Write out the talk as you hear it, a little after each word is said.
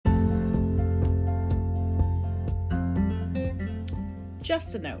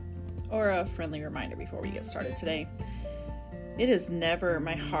just a note or a friendly reminder before we get started today. It is never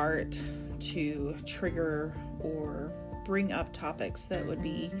my heart to trigger or bring up topics that would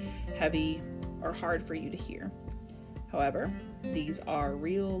be heavy or hard for you to hear. However, these are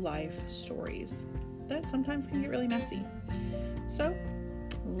real life stories that sometimes can get really messy. So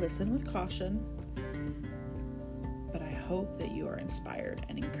listen with caution, but I hope that you are inspired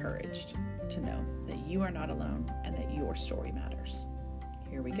and encouraged to know that you are not alone and that your story matters.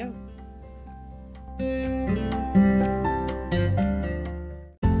 Here we go.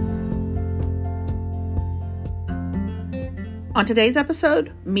 On today's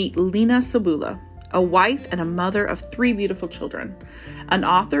episode, meet Lina Sabula, a wife and a mother of 3 beautiful children, an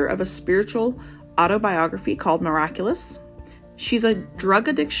author of a spiritual autobiography called Miraculous. She's a drug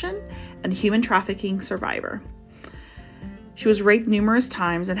addiction and human trafficking survivor. She was raped numerous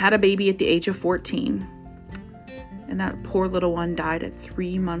times and had a baby at the age of 14. And that poor little one died at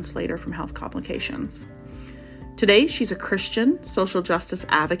 3 months later from health complications. Today, she's a Christian social justice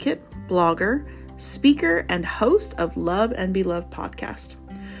advocate, blogger, speaker, and host of Love and Be Loved podcast.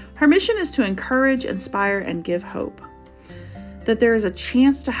 Her mission is to encourage, inspire, and give hope that there is a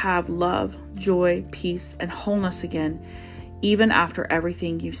chance to have love, joy, peace, and wholeness again, even after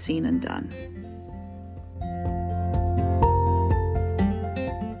everything you've seen and done.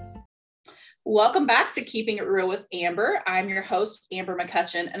 Welcome back to Keeping It Real with Amber. I'm your host, Amber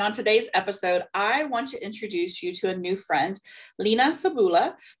McCutcheon. And on today's episode, I want to introduce you to a new friend, Lina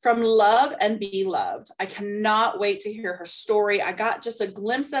Sabula from Love and Be Loved. I cannot wait to hear her story. I got just a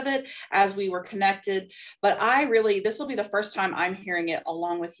glimpse of it as we were connected, but this will be the first time I'm hearing it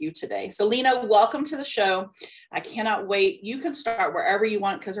along with you today. So Lina, welcome to the show. I cannot wait. You can start wherever you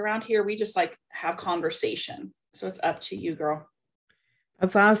want, because around here, we just have conversation. So it's up to you, girl.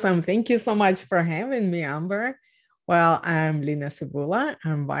 That's awesome. Thank you so much for having me, Amber. Well, I'm Lina Sabula.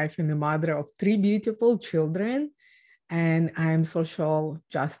 I'm wife and the mother of 3 beautiful children, and I'm social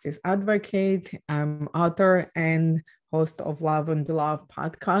justice advocate. I'm author and host of Love and Be Loved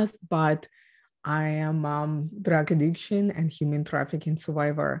podcast, but I am drug addiction and human trafficking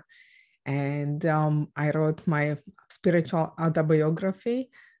survivor. And I wrote my spiritual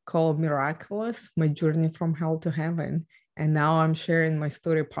autobiography called Miraculous, My Journey from Hell to Heaven. And now I'm sharing my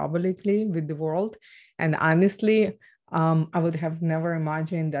story publicly with the world. And honestly, I would have never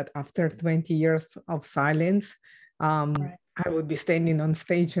imagined that after 20 years of silence, I would be standing on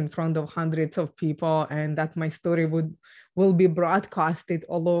stage in front of hundreds of people, and that my story will be broadcasted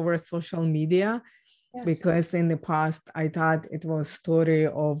all over social media. Yes. Because in the past, I thought it was a story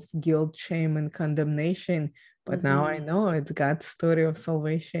of guilt, shame, and condemnation. But now I know it's God's story of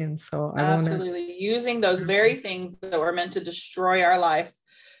salvation. So absolutely using those very things that were meant to destroy our life,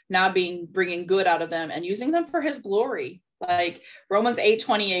 now bringing good out of them and using them for His glory. Like Romans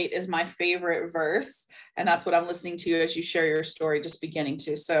 8:28 is my favorite verse, and that's what I'm listening to as you share your story, just beginning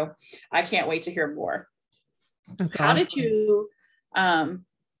to. So I can't wait to hear more. That's how awesome. Did you?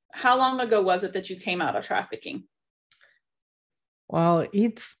 How long ago was it that you came out of trafficking? Well,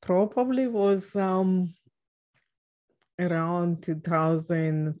 it's probably was around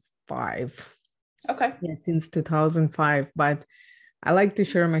 2005. Okay. Yeah, since 2005. But I like to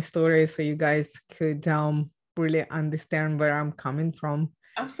share my story so you guys could really understand where I'm coming from.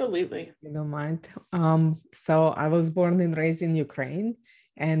 Absolutely. You don't mind. So I was born and raised in Ukraine,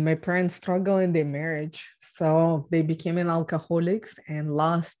 and my parents struggled in their marriage. So they became alcoholics and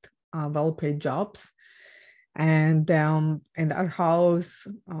lost well-paid jobs. And in our house,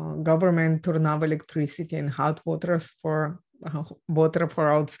 government turned off electricity and hot water for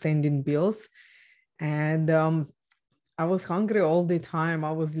outstanding bills. And I was hungry all the time.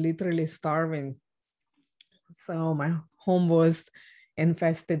 I was literally starving. So my home was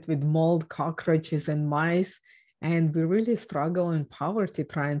infested with mold, cockroaches, and mice. And we really struggled in poverty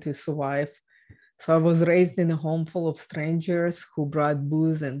trying to survive. So I was raised in a home full of strangers who brought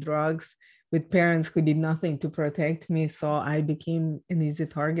booze and drugs, with parents who did nothing to protect me. So I became an easy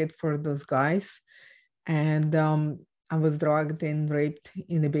target for those guys. And I was drugged and raped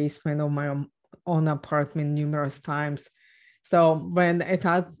in the basement of my own apartment numerous times. So when I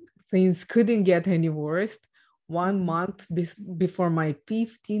thought things couldn't get any worse, 1 month before my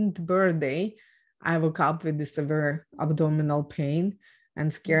 15th birthday, I woke up with this severe abdominal pain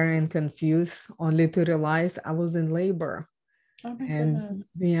and scared and confused, only to realize I was in labor. Oh my goodness.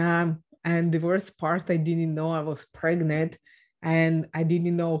 Yeah. And the worst part, I didn't know I was pregnant, and I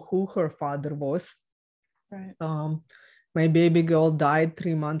didn't know who her father was. Right. My baby girl died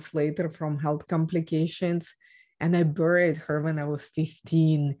 3 months later from health complications, and I buried her when I was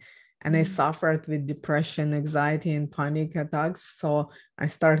 15. And I suffered with depression, anxiety, and panic attacks. So I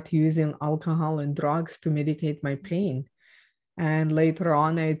started using alcohol and drugs to medicate my pain. And later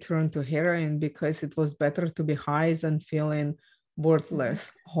on, I turned to heroin because it was better to be high than feeling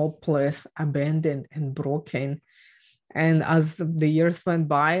worthless, hopeless, abandoned, and broken. And as the years went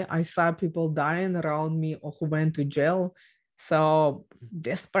by, I saw people dying around me or who went to jail. So,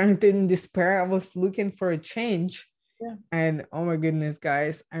 desperate in despair, I was looking for a change. Yeah. And oh my goodness,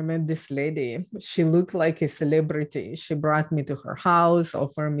 guys, I met this lady. She looked like a celebrity. She brought me to her house,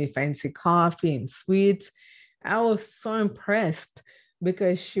 offered me fancy coffee and sweets. I was so impressed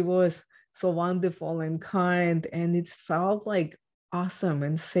because she was so wonderful and kind, and it felt like awesome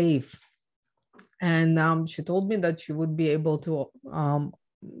and safe. And she told me that she would be able to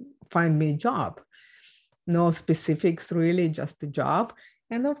find me a job. No specifics, really, just a job.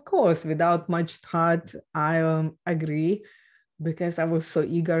 And of course, without much thought, I agree because I was so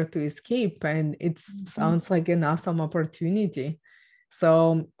eager to escape, and it sounds like an awesome opportunity.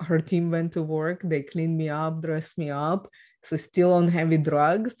 So her team went to work, they cleaned me up, dressed me up. So still on heavy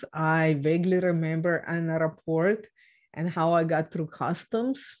drugs. I vaguely remember an report and how I got through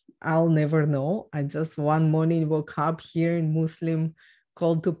customs. I'll never know. I just one morning woke up here in Muslim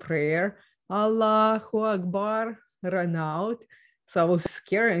call to prayer. Allahu Akbar, ran out. So I was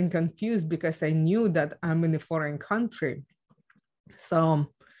scared and confused because I knew that I'm in a foreign country. So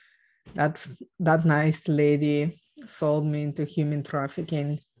that nice lady sold me into human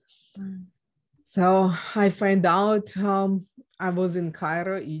trafficking. So I find out I was in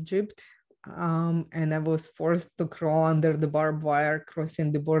Cairo, Egypt, and I was forced to crawl under the barbed wire,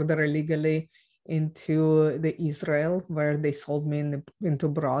 crossing the border illegally into the Israel, where they sold me into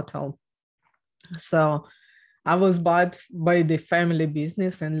brothel. So I was bought by the family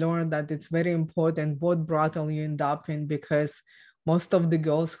business and learned that it's very important what brothel you end up in, because most of the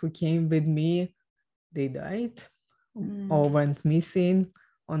girls who came with me, they died or went missing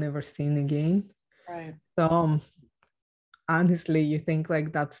or never seen again. Right. So honestly, you think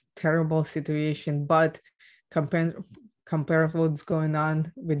like that's terrible situation, but compare what's going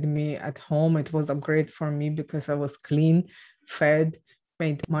on with me at home, it was a great for me because I was clean, fed,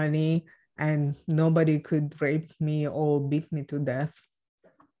 made money, and nobody could rape me or beat me to death.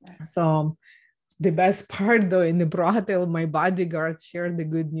 So the best part though, in the brothel, my bodyguard shared the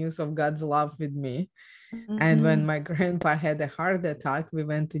good news of God's love with me. And when my grandpa had a heart attack, we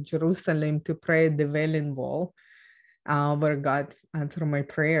went to Jerusalem to pray at the Wailing Wall, where God answered my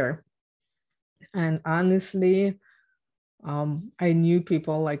prayer. And honestly, I knew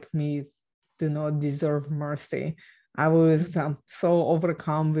people like me do not deserve mercy. I was so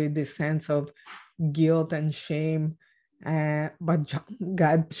overcome with the sense of guilt and shame, but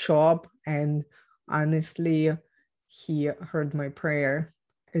God showed up, and honestly, He heard my prayer,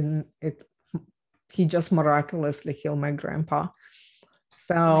 and He just miraculously healed my grandpa.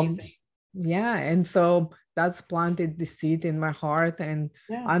 So yeah, and so that's planted the seed in my heart. And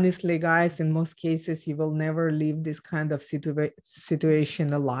honestly, guys, in most cases, you will never leave this kind of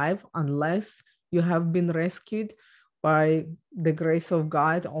situation alive unless you have been rescued. By the grace of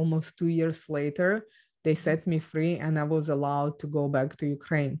God, almost 2 years later, they set me free and I was allowed to go back to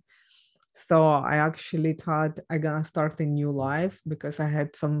Ukraine. So I actually thought I'm gonna start a new life because I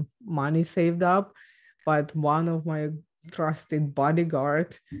had some money saved up. But one of my trusted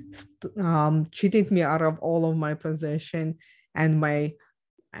bodyguard cheated me out of all of my possession, and my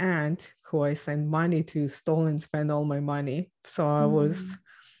aunt, who I sent money to, stole and spent all my money. So I was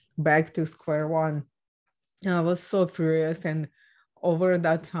back to square one. I was so furious, and over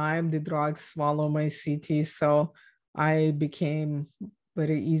that time, the drugs swallow my city. So I became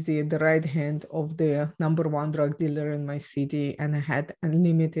very easy the right hand of the number one drug dealer in my city, and I had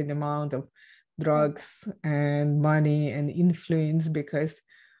unlimited amount of drugs and money and influence because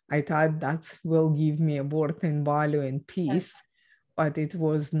I thought that will give me a worth and value and peace. But it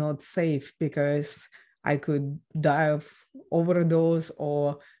was not safe because I could die of overdose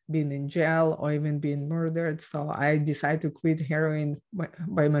or being in jail or even being murdered. So I decided to quit heroin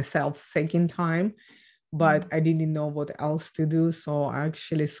by myself second time, but I didn't know what else to do. So I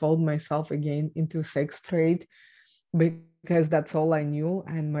actually sold myself again into sex trade because that's all I knew.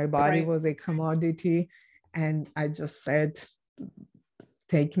 And my body was a commodity. And I just said,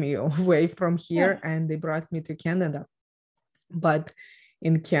 take me away from here. And they brought me to Canada. But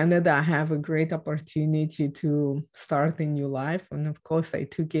in Canada, I have a great opportunity to start a new life. And of course, I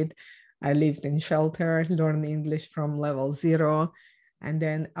took it. I lived in shelter, learned English from level 0, and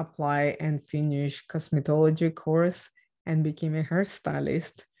then apply and finish cosmetology course and became a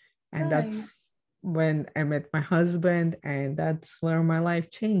hairstylist. And that's when I met my husband, and that's where my life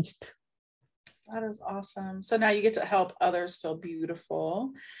changed. That is awesome. So now you get to help others feel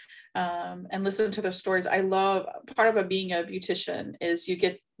beautiful, and listen to their stories. I love part of being a beautician is you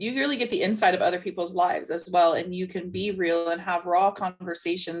really get the inside of other people's lives as well. And you can be real and have raw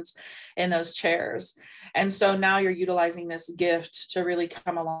conversations in those chairs. And so now you're utilizing this gift to really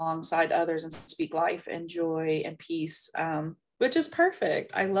come alongside others and speak life and joy and peace, which is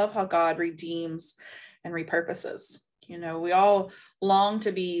perfect. I love how God redeems and repurposes. You know, we all long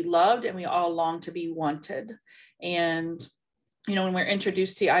to be loved and we all long to be wanted. And you know, when we're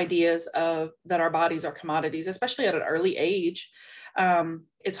introduced to ideas of that our bodies are commodities, especially at an early age,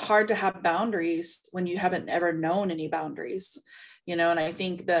 it's hard to have boundaries when you haven't ever known any boundaries, you know. And I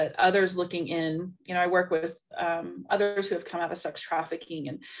think that others looking in, you know, I work with others who have come out of sex trafficking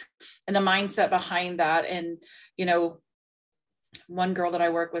and the mindset behind that. And, you know, one girl that I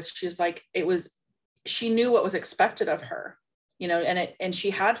work with, she's like, she knew what was expected of her, you know, and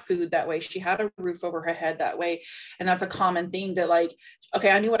she had food that way. She had a roof over her head that way. And that's a common thing that, like, okay,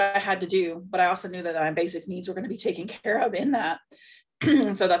 I knew what I had to do, but I also knew that my basic needs were going to be taken care of in that.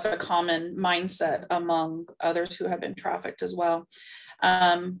 So that's a common mindset among others who have been trafficked as well.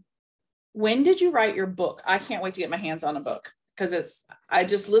 When did you write your book? I can't wait to get my hands on a book, because I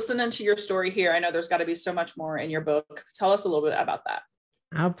just listening to your story here, I know there's got to be so much more in your book. Tell us a little bit about that.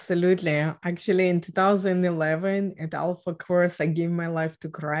 Absolutely. Actually, in 2011 at Alpha course, I gave my life to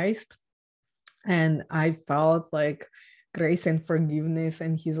Christ, and I felt like grace and forgiveness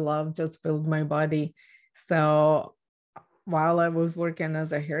and his love just filled my body. So while I was working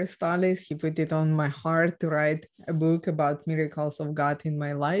as a hairstylist, he put it on my heart to write a book about miracles of God in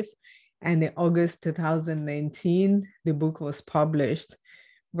my life. And in August 2019, the book was published.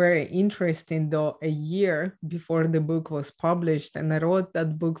 Very interesting, though, a year before the book was published. And I wrote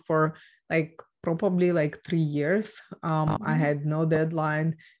that book for probably 3 years. I had no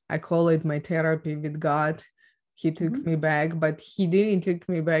deadline. I call it my therapy with God. He took me back, but he didn't take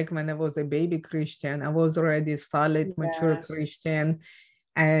me back when I was a baby Christian. I was already solid, mature Christian.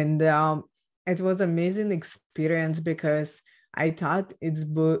 And it was amazing experience, because I thought this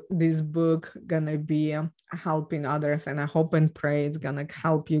book gonna be helping others, and I hope and pray it's gonna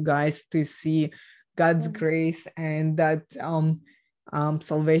help you guys to see God's grace, and that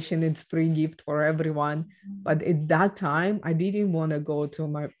salvation is free gift for everyone. But at that time, I didn't want to go to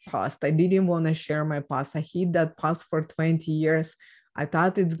my past. I didn't want to share my past. I hid that past for 20 years. I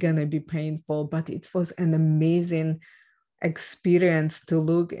thought it's gonna be painful, but it was an amazing experience to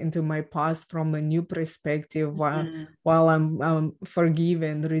look into my past from a new perspective while I'm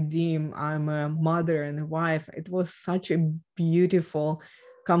forgiven, redeemed, I'm a mother and a wife. It was such a beautiful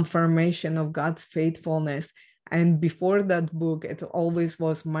confirmation of God's faithfulness. And before that book, it always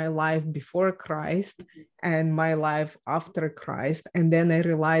was my life before Christ and my life after Christ. And then I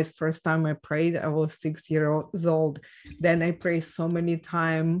realized first time I prayed, I was 6 years old. Then I prayed so many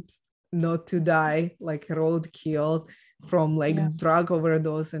times not to die like a roadkill from drug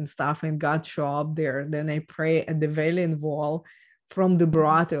overdose and stuff, and God show up there. Then I pray at the Valiant Wall from the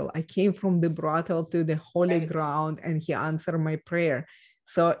brothel. I came from the brothel to the holy ground, and he answered my prayer.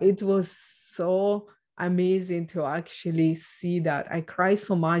 So it was so amazing to actually see that. I cried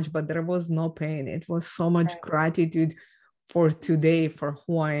so much, but there was no pain. It was so much gratitude for today, for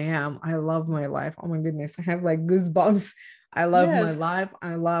who I am. I love my life. Oh my goodness, I have goosebumps. I love my life.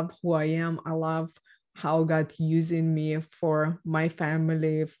 I love who I am. I love how God using me for my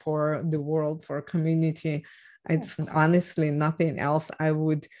family, for the world, for community. It's honestly nothing else I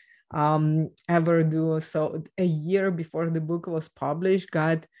would ever do. So a year before the book was published,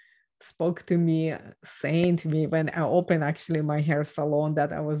 God spoke to me, saying to me when I opened actually my hair salon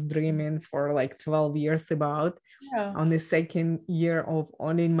that I was dreaming for 12 years about. On the second year of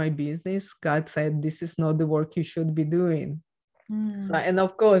owning my business, God said, this is not the work you should be doing. So, and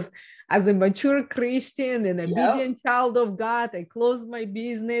of course, as a mature Christian and obedient child of God, I closed my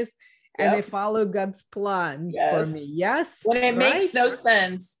business and I follow God's plan for me. Yes. When it makes no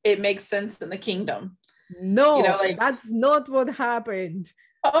sense, it makes sense in the kingdom. No, you know, that's not what happened.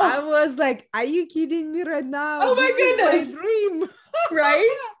 I was like, are you kidding me right now? Oh my goodness. My dream.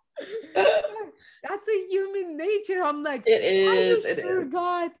 Right? That's a human nature. I'm like, it is. Are you sure,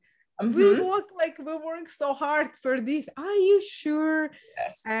 God? We work so hard for this. Are you sure?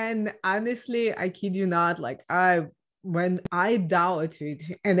 Yes. And honestly, I kid you not, when I doubted,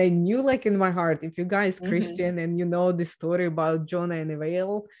 and I knew in my heart, if you guys Christian and you know the story about Jonah and the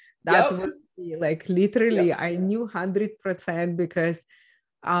whale, that was literally, I knew 100% because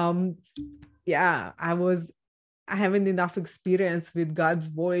I was I haven't enough experience with God's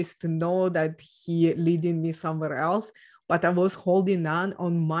voice to know that He leading me somewhere else. But I was holding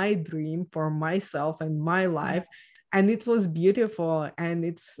on my dream for myself and my life. And it was beautiful. And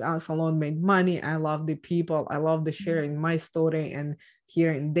it's salon made money. I love the people. I love the sharing my story and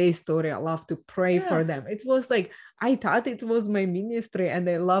hearing their story. I love to pray for them. It was like, I thought it was my ministry and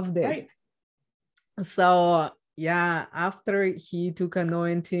I loved it. Right. So yeah, after he took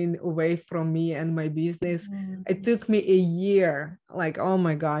anointing away from me and my business, it took me a year. Like, oh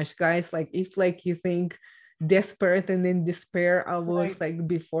my gosh, guys, like if like you think desperate and in despair, I was like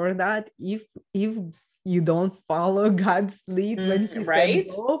before that, if you don't follow God's lead when he said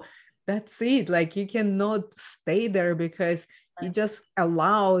go, that's it. Like you cannot stay there because he just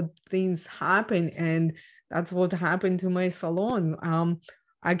allowed things happen. And that's what happened to my salon.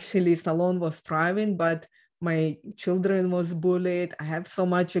 Actually, salon was thriving, but my children was bullied. I have so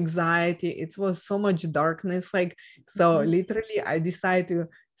much anxiety. It was so much darkness. Like, so literally I decided to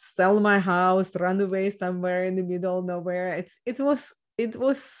sell my house, run away somewhere in the middle of nowhere. It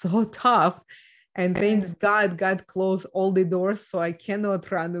was so tough. And thanks God, God closed all the doors, so I cannot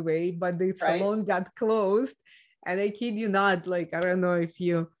run away, but the salon got closed. And I kid you not, like, I don't know if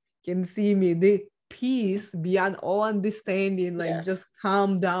you can see me, the peace beyond all understanding, like just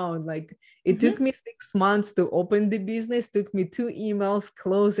calm down. Like it took me 6 months to open the business, took me 2 emails,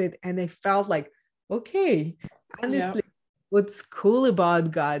 close it. And I felt like, okay, honestly, what's cool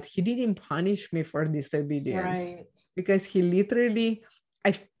about God, he didn't punish me for disobedience because he literally,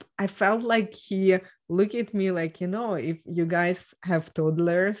 I felt like he looked at me like, if you guys have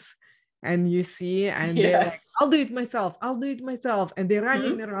toddlers and you see, and they're like, I'll do it myself. And they're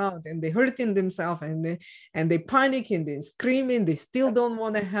running around and they're hurting themselves and they panicking, they're screaming, they still don't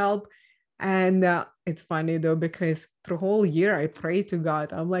want to help. And it's funny though, because through whole year I pray to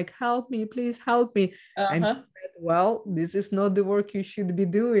God. I'm like, help me, please help me. And he said, well, this is not the work you should be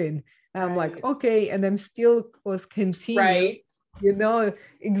doing. And I'm like, okay. And I'm still was continuing,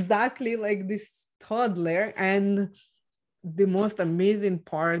 exactly like this toddler. And the most amazing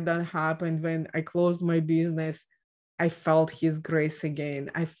part that happened when I closed my business, I felt his grace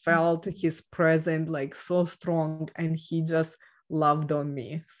again. I felt his presence like so strong, and he just loved on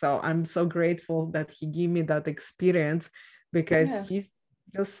me. So I'm so grateful that he gave me that experience, because he's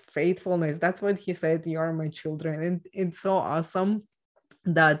just faithfulness. That's what he said, you are my children. And it's so awesome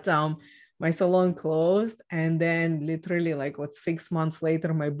that my salon closed, and then literally 6 months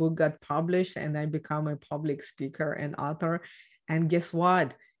later my book got published and I become a public speaker and author. And guess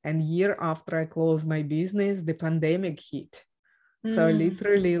what, and year after I closed my business, the pandemic hit. So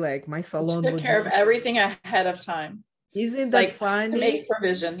literally my salon took care of everything ahead of time. Isn't that funny? To make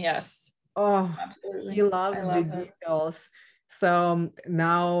provision. Oh, absolutely. He loves the details. So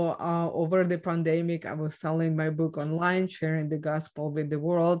now over the pandemic, I was selling my book online, sharing the gospel with the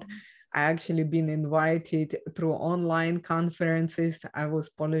world. I actually been invited through online conferences. I was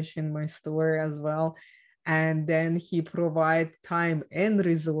polishing my story as well. And then he provide time and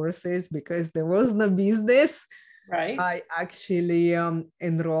resources because there was no business. I actually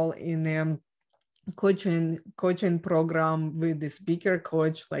enroll in coaching program with the speaker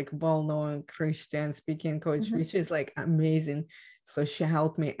coach, like well-known Christian speaking coach, which is amazing. So she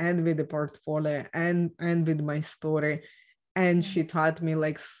helped me and with the portfolio and with my story. And she taught me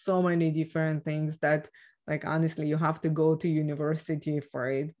so many different things that honestly you have to go to university for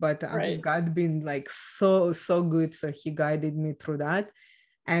it, but God been so good, so he guided me through that.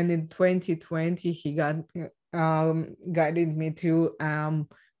 And in 2020 he guided me to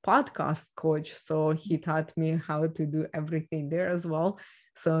podcast coach, so he taught me how to do everything there as well.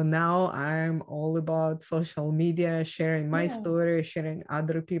 So now I'm all about social media, sharing my story, sharing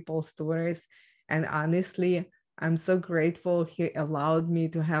other people's stories. And honestly, I'm so grateful he allowed me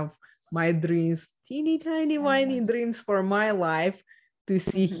to have my dreams, teeny tiny whiny dreams for my life, to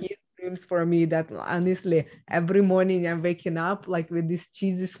see his dreams for me. That honestly, every morning I'm waking up with this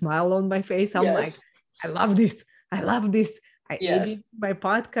cheesy smile on my face. I'm like, I love this. I love this. I edit my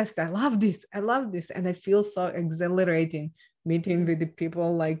podcast. I love this. I love this. And I feel so exhilarating meeting with the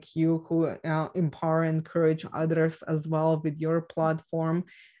people like you who empower and encourage others as well with your platform,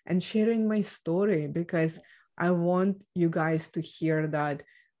 and sharing my story, because I want you guys to hear that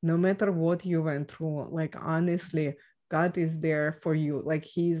no matter what you went through, honestly, God is there for you.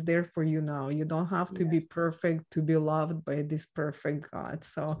 He is there for you now. You don't have to be perfect to be loved by this perfect God.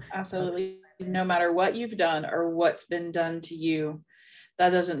 So absolutely, no matter what you've done or what's been done to you, that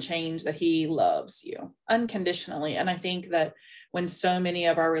doesn't change that he loves you unconditionally. And I think that when so many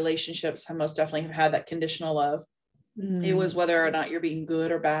of our relationships have most definitely have had that conditional love, It was Mm. whether or not you're being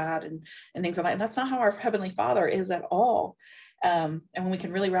good or bad, and things like that. And that's not how our Heavenly Father is at all. And when we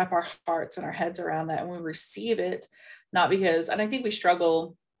can really wrap our hearts and our heads around that, and we receive it, not because, and I think we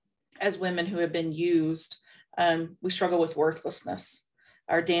struggle as women who have been used, we struggle with worthlessness,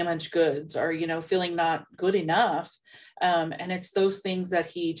 our damaged goods, or, feeling not good enough. And it's those things that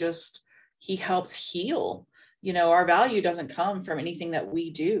he helps heal. Our value doesn't come from anything that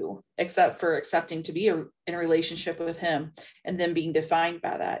we do, except for accepting to be in a relationship with him and then being defined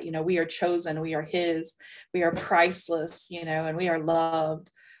by that. We are chosen, we are his, we are priceless, and we are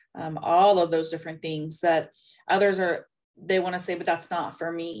loved. All of those different things that others they want to say, but that's not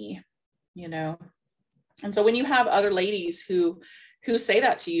for me, And so when you have other ladies who say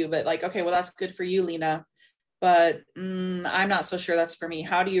that to you, but like, okay, well, that's good for you, Lena, but I'm not so sure that's for me.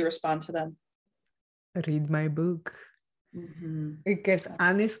 How do you respond to them? Read my book. Mm-hmm. Because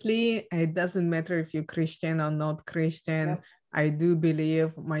honestly, it doesn't matter if you're Christian or not Christian. Yep. I do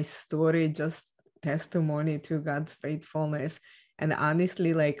believe my story just testimony to God's faithfulness. And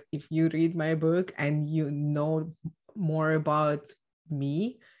honestly, like if you read my book and you know more about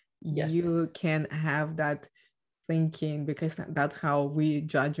me, Yes. you can have that thinking, because that's how we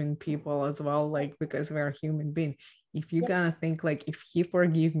judging people as well, like because we're human being. If you're gonna think like, if he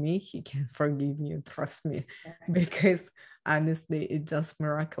forgive me, he can forgive you, trust me. Because honestly, it's just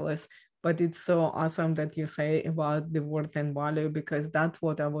miraculous. But it's so awesome that you say about the worth and value, because that's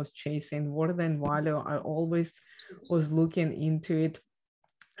what I was chasing, worth and value. I always was looking into it.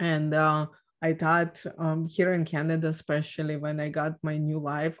 And I thought, here in Canada, especially when I got my new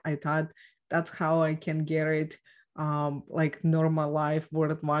life, I thought that's how I can get it, like normal life,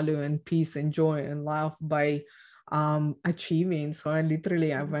 worth, value, and peace and joy and love by achieving. So I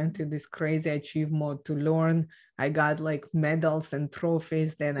went to this crazy achieve mode to learn. I got like medals and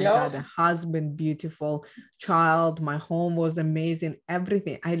trophies. Then I got a husband, beautiful child. My home was amazing.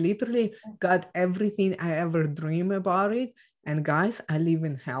 Everything. I literally got everything I ever dream about it. And guys, I live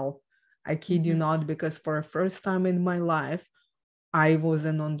in hell. I kid you not, because for the first time in my life, I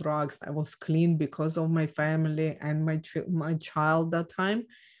wasn't on drugs. I was clean because of my family and my child that time.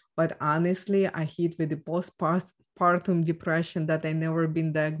 But honestly, I hit with the postpartum depression that I never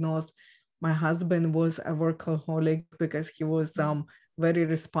been diagnosed. My husband was a workaholic because he was very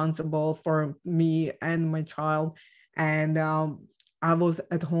responsible for me and my child. And I was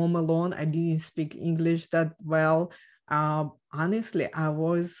at home alone. I didn't speak English that well. Honestly, I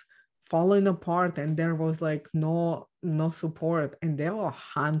was falling apart, and there was like no support, and they all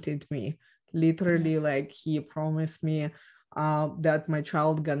hunted me literally. Like he promised me that my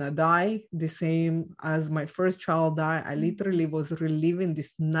child gonna die the same as my first child died. I literally was reliving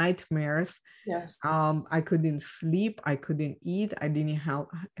these nightmares. Yes. I couldn't sleep, I couldn't eat, I didn't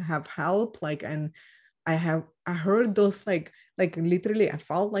have help. Like, and I heard those like literally I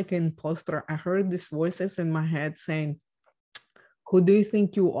felt like an imposter. I heard these voices in my head saying, who do you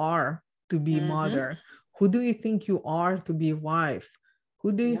think you are to be mother? Who do you think you are to be wife?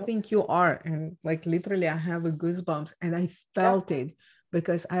 Who do you think you are? And like literally I have a goosebumps, and I felt it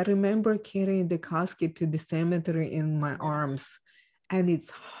because I remember carrying the casket to the cemetery in my arms, and it's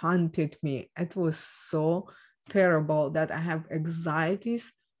haunted me. It was so terrible that I have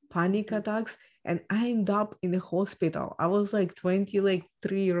anxieties, panic attacks, and I end up in the hospital. I was like 20, like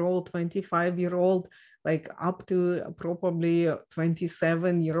 3-year-old, 25-year-old, like up to probably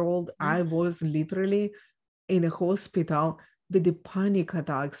 27-year-old. I was literally in a hospital with the panic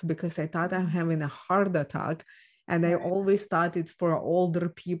attacks because I thought I'm having a heart attack. And I always thought it's for older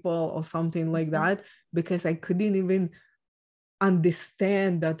people or something like that, because I couldn't even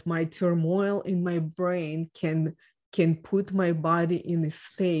understand that my turmoil in my brain can put my body in a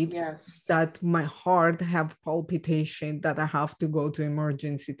state that my heart have palpitation, that I have to go to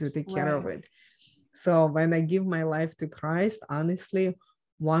emergency to take care of it. So when I give my life to Christ, honestly,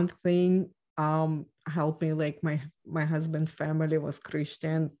 one thing helped me, like my husband's family was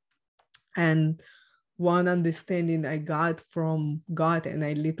Christian, and one understanding I got from God, and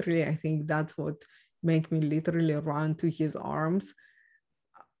I think that's what make me literally run to his arms.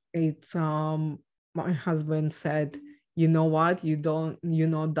 It's my husband said, you know what, you're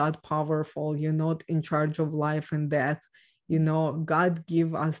not that powerful, you're not in charge of life and death. God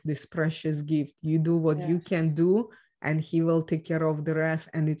give us this precious gift. You do what you can do, and he will take care of the rest,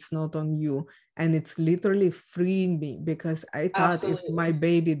 and it's not on you. And it's literally freeing me, because I thought if my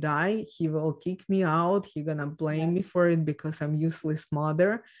baby die, he will kick me out, he gonna blame me for it because I'm useless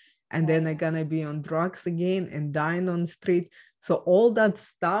mother, and then I'm gonna be on drugs again and dying on the street. So all that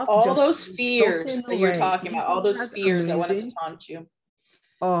stuff, all those fears that you're talking about, all those fears that wanted to taunt you.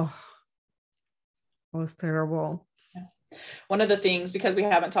 Oh, it was terrible. One of the things, because we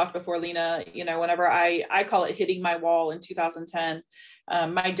haven't talked before, Lena, whenever I call it hitting my wall in 2010,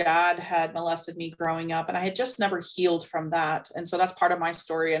 my dad had molested me growing up, and I had just never healed from that. And so that's part of my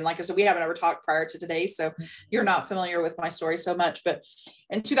story. And like I said, we haven't ever talked prior to today, so you're not familiar with my story so much. But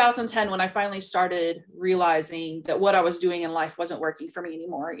in 2010, when I finally started realizing that what I was doing in life wasn't working for me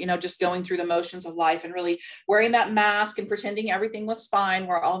anymore, just going through the motions of life and really wearing that mask and pretending everything was fine,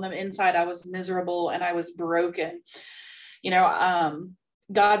 where on the inside I was miserable and I was broken.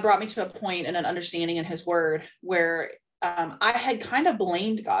 God brought me to a point and an understanding in his word where I had kind of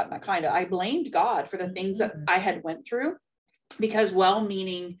blamed God. I blamed God for the things that I had went through, because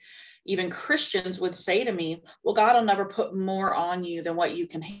well-meaning, even Christians would say to me, well, God will never put more on you than what you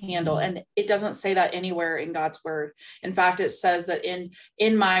can handle. And it doesn't say that anywhere in God's word. In fact, it says that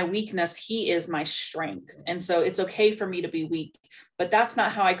in my weakness, he is my strength. And so it's okay for me to be weak, but that's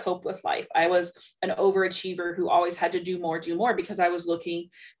not how I cope with life. I was an overachiever who always had to do more, because I was looking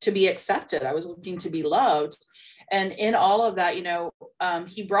to be accepted. I was looking to be loved. And in all of that,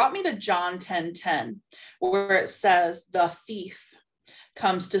 he brought me to John 10:10, where it says, the thief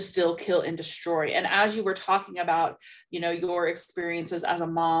comes to steal, kill, and destroy. And as you were talking about, your experiences as a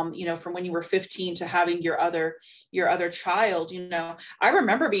mom, from when you were 15 to having your other child, I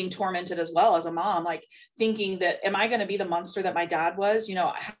remember being tormented as well as a mom, like thinking that, am I going to be the monster that my dad was?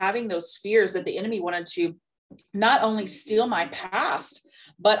 Having those fears that the enemy wanted to not only steal my past,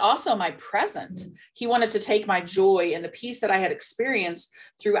 but also my present. He wanted to take my joy and the peace that I had experienced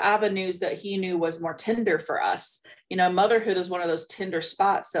through avenues that he knew was more tender for us. Motherhood is one of those tender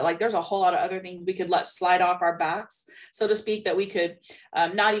spots that, like, there's a whole lot of other things we could let slide off our backs, so to speak, that we could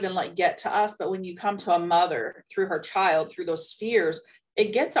not even let get to us. But when you come to a mother through her child, through those fears,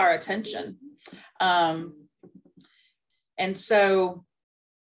 it gets our attention. And so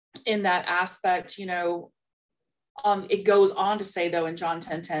in that aspect, it goes on to say, though, in John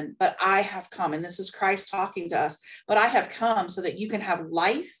 10:10, but I have come, and this is Christ talking to us, but I have come so that you can have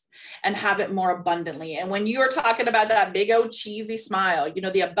life and have it more abundantly. And when you are talking about that big old cheesy smile,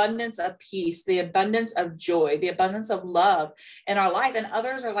 the abundance of peace, the abundance of joy, the abundance of love in our life, and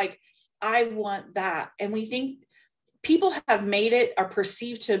others are like, I want that. And we think people have made it or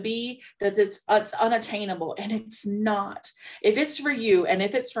perceived to be that it's unattainable, and it's not. If it's for you and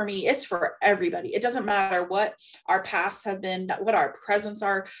if it's for me, it's for everybody. It doesn't matter what our pasts have been, what our presents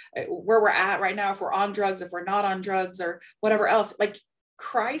are, where we're at right now, if we're on drugs, if we're not on drugs, or whatever else. Like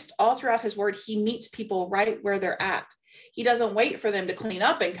Christ, all throughout his word, he meets people right where they're at. He doesn't wait for them to clean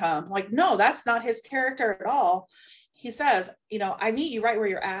up and come. Like, no, that's not his character at all. He says, I meet you right where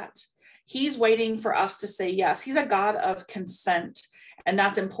you're at. He's waiting for us to say yes. He's a God of consent. And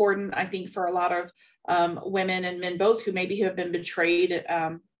that's important, I think, for a lot of women and men both who maybe have been betrayed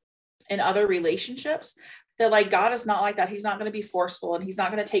in other relationships. That, like, God is not like that. He's not going to be forceful, and he's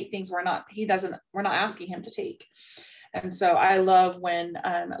not going to take things we're not asking him to take. And so I love when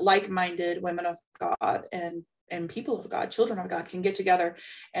like-minded women of God and people of God, children of God, can get together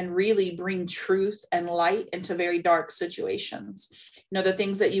and really bring truth and light into very dark situations. The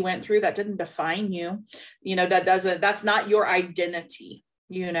things that you went through, that didn't define you, that's not your identity.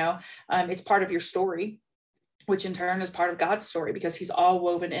 It's part of your story, which in turn is part of God's story, because he's all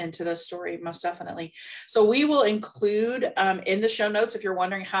woven into the story, most definitely. So we will include in the show notes, if you're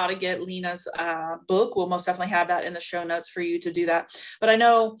wondering how to get Lena's book, we'll most definitely have that in the show notes for you to do that. But I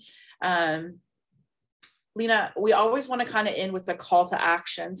know, Lena, we always want to kind of end with a call to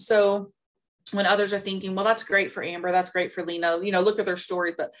action. So when others are thinking, well, that's great for Amber, that's great for Lena, look at their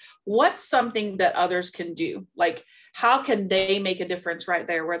story, but what's something that others can do? Like, how can they make a difference right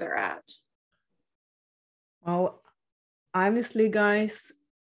there where they're at? Well, honestly, guys,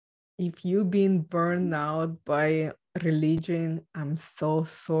 if you've been burned out by religion, I'm so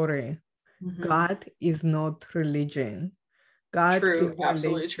sorry. Mm-hmm. God is not religion. God true, is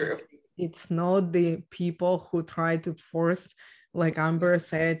absolutely religion. True. It's not the people who try to force, like Amber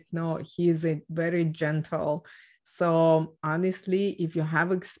said, no, he is a very gentle. So honestly, if you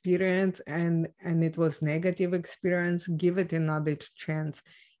have experience and it was negative experience, give it another chance.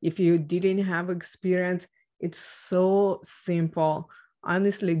 If you didn't have experience, it's so simple.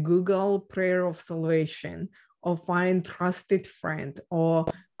 Honestly, Google prayer of salvation, or find trusted friend, or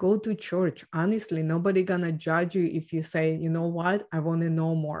go to church. Honestly, nobody gonna judge you if you say, you know what, I want to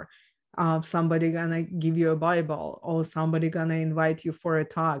know more. Somebody gonna give you a Bible, or somebody gonna invite you for a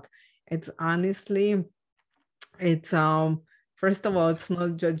talk. It's honestly, it's first of all, it's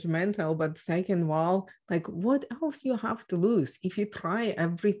not judgmental, but second of all, like, what else you have to lose if you try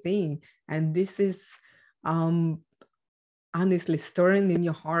everything? And this is honestly stirring in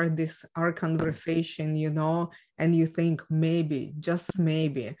your heart this our conversation, and you think maybe, just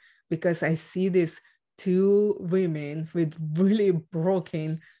maybe, because I see these two women with really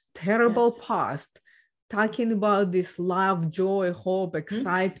broken, terrible past talking about this love, joy, hope,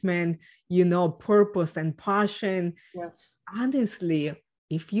 excitement, purpose and passion. Yes. Honestly,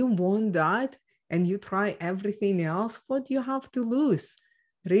 if you want that and you try everything else, what do you have to lose?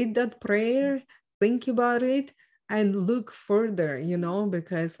 Read that prayer, think about it, and look further,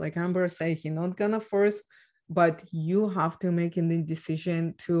 because like Amber said, you're not gonna force, but you have to make a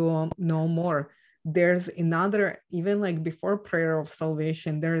decision to know more. There's another, even like before prayer of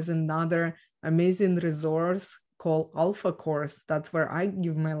salvation, there's another amazing resource called Alpha Course. That's where I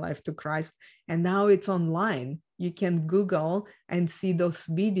give my life to Christ. And now it's online. You can Google and see those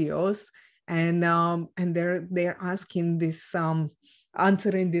videos. And they're asking this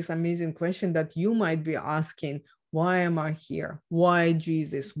answering this amazing question that you might be asking. Why am I here? Why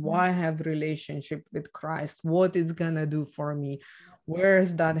Jesus? Why have relationship with Christ? What is gonna do for me? Where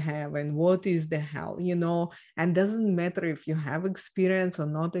is that heaven? What is the hell? And doesn't matter if you have experience or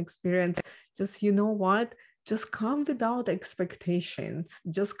not experience, just what? Just come without expectations.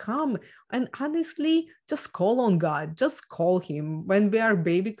 Just come. And honestly, just call on God. Just call him. When we are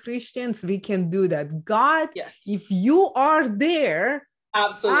baby Christians, we can do that. God, if you are there,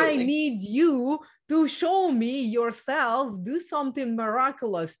 absolutely, I need you to show me yourself. Do something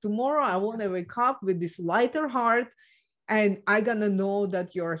miraculous. Tomorrow, I want to wake up with this lighter heart and I'm going to know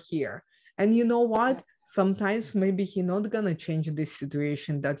that you're here. And you know what? Sometimes maybe he's not going to change the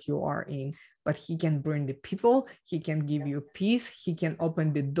situation that you are in, but he can bring the people. He can give you peace. He can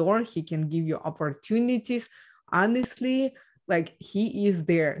open the door. He can give you opportunities. Honestly, like he is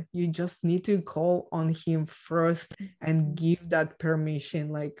there. You just need to call on him first and give that permission,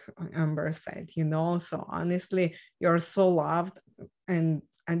 like Amber said, So honestly, you're so loved. And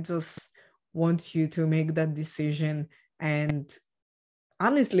I just want you to make that decision. And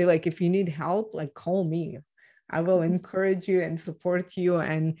honestly, like if you need help, like call me. I will encourage you and support you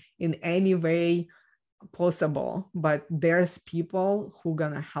and in any way possible. But there's people who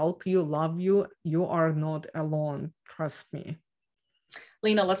gonna help you, love you. You are not alone. Trust me.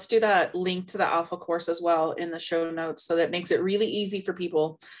 Lena, let's do that link to the Alpha course as well in the show notes, so that makes it really easy for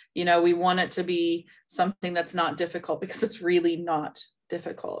people. We want it to be something that's not difficult, because it's really not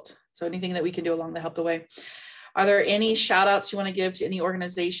difficult. So anything that we can do along the help the way. Are there any shout outs you want to give to any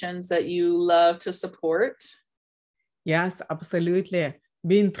organizations that you love to support? Yes, absolutely.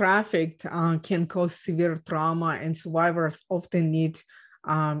 Being trafficked can cause severe trauma, and survivors often need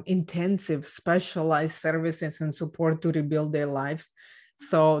intensive, specialized services and support to rebuild their lives.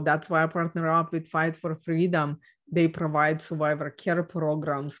 So that's why I partner up with Fight for Freedom. They provide survivor care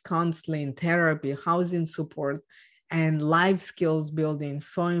programs, counseling, therapy, housing support, and life skills building,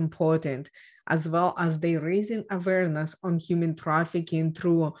 so important, as well as they raising awareness on human trafficking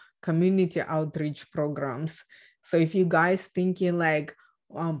through community outreach programs. So if you guys thinking like,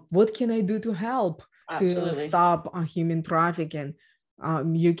 what can I do to help to stop human trafficking?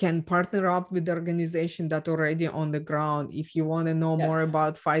 You can partner up with the organization that already on the ground. If you want to know more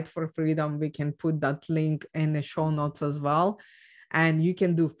about Fight for Freedom, we can put that link in the show notes as well. And you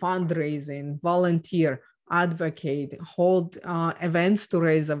can do fundraising, volunteer, advocate, hold events to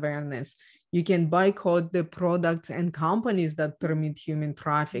raise awareness. You can boycott the products and companies that permit human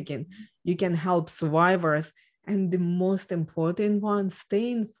trafficking. You can help survivors. And the most important one,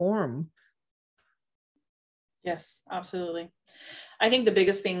 stay informed. Yes, absolutely. I think the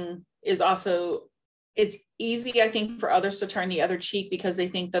biggest thing is also, it's easy, I think, for others to turn the other cheek because they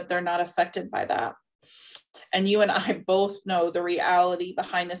think that they're not affected by that. And you and I both know the reality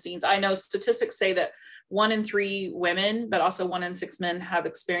behind the scenes. I know statistics say that 1 in 3 women, but also 1 in 6 men have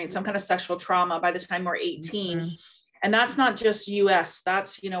experienced some kind of sexual trauma by the time we're 18. Mm-hmm. And that's not just US,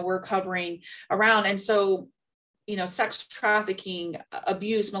 that's, we're covering around. And so, sex trafficking,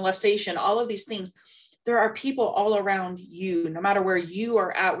 abuse, molestation, all of these things, there are people all around you, no matter where you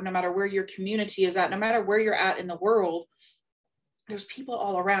are at, no matter where your community is at, no matter where you're at in the world, there's people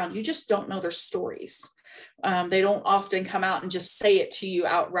all around. You just don't know their stories. They don't often come out and just say it to you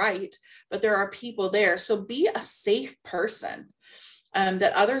outright, but there are people there. So be a safe person.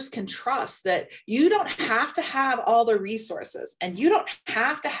 That others can trust, that you don't have to have all the resources and you don't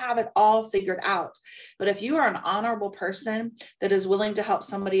have to have it all figured out. But if you are an honorable person that is willing to help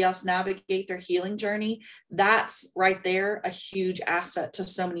somebody else navigate their healing journey, that's right there a huge asset to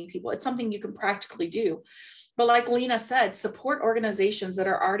so many people. It's something you can practically do. But like Lena said, support organizations that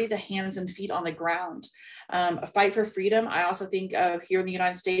are already the hands and feet on the ground. Fight for Freedom. I also think of here in the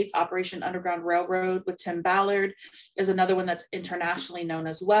United States, Operation Underground Railroad with Tim Ballard is another one that's internationally known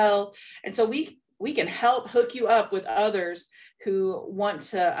as well. And so we can help hook you up with others who want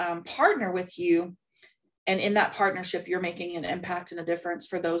to partner with you. And in that partnership, you're making an impact and a difference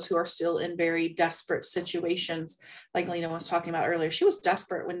for those who are still in very desperate situations. Like Lena was talking about earlier, she was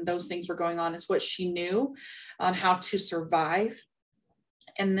desperate when those things were going on. It's what she knew on how to survive.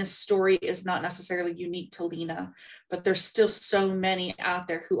 And this story is not necessarily unique to Lena, but there's still so many out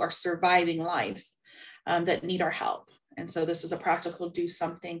there who are surviving life that need our help. And so this is a practical do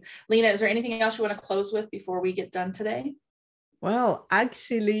something. Lena, is there anything else you want to close with before we get done today? Well,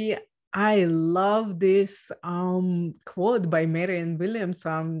 actually, I love this quote by Marianne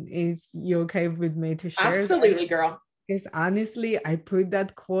Williamson. If you're okay with me to share. Absolutely, girl. Because honestly, I put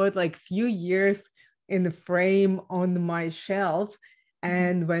that quote like few years in the frame on my shelf.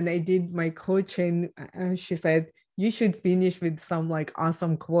 And when I did my coaching, she said, you should finish with some like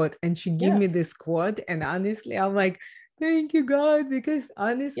awesome quote. And she gave me this quote. And honestly, I'm like, thank you, God, because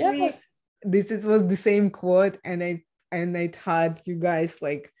honestly, this was the same quote. And I thought you guys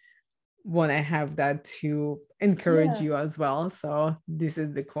like want to have that to encourage you as well. So this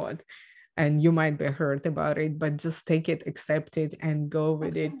is the quote. And you might be hurt about it, but just take it, accept it, and go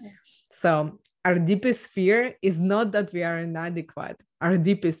with it. So our deepest fear is not that we are inadequate. Our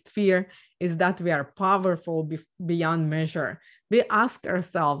deepest fear is that we are powerful beyond measure. We ask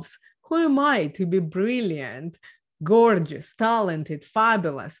ourselves, who am I to be brilliant, gorgeous, talented,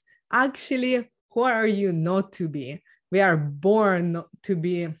 fabulous? Actually, who are you not to be? We are born to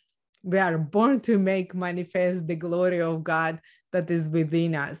be. We are born to make manifest the glory of God that is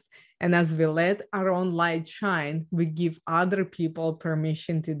within us. And as we let our own light shine, we give other people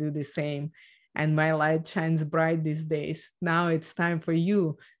permission to do the same. And my light shines bright these days. Now it's time for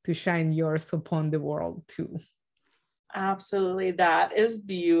you to shine yours upon the world too. Absolutely. That is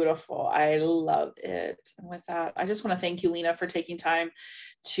beautiful. I loved it. And with that, I just want to thank you, Lena, for taking time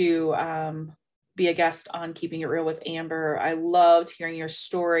to be a guest on Keeping It Real with Amber. I loved hearing your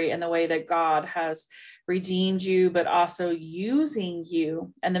story and the way that God has redeemed you, but also using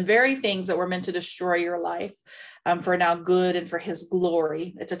you and the very things that were meant to destroy your life for now good and for his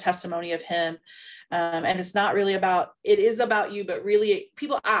glory. It's a testimony of him. And it's not really about, it is about you, but really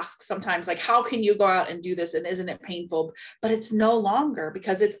people ask sometimes like, how can you go out and do this? And isn't it painful? But it's no longer,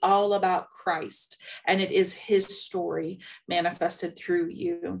 because it's all about Christ and it is his story manifested through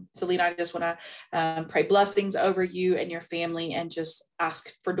you. So Lena, I just want to pray blessings over you and your family and just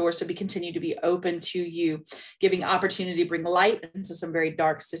ask for doors to continue to be open to you, giving opportunity to bring light into some very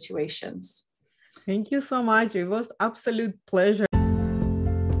dark situations. Thank you so much. It was absolute pleasure.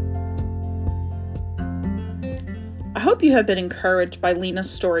 I hope you have been encouraged by Lena's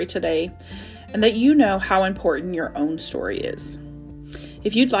story today and that you know how important your own story is.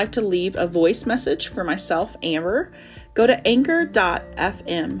 If you'd like to leave a voice message for myself, Amber, go to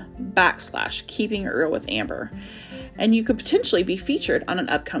anchor.fm/Keeping It Real with Amber, and you could potentially be featured on an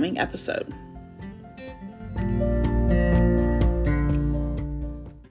upcoming episode.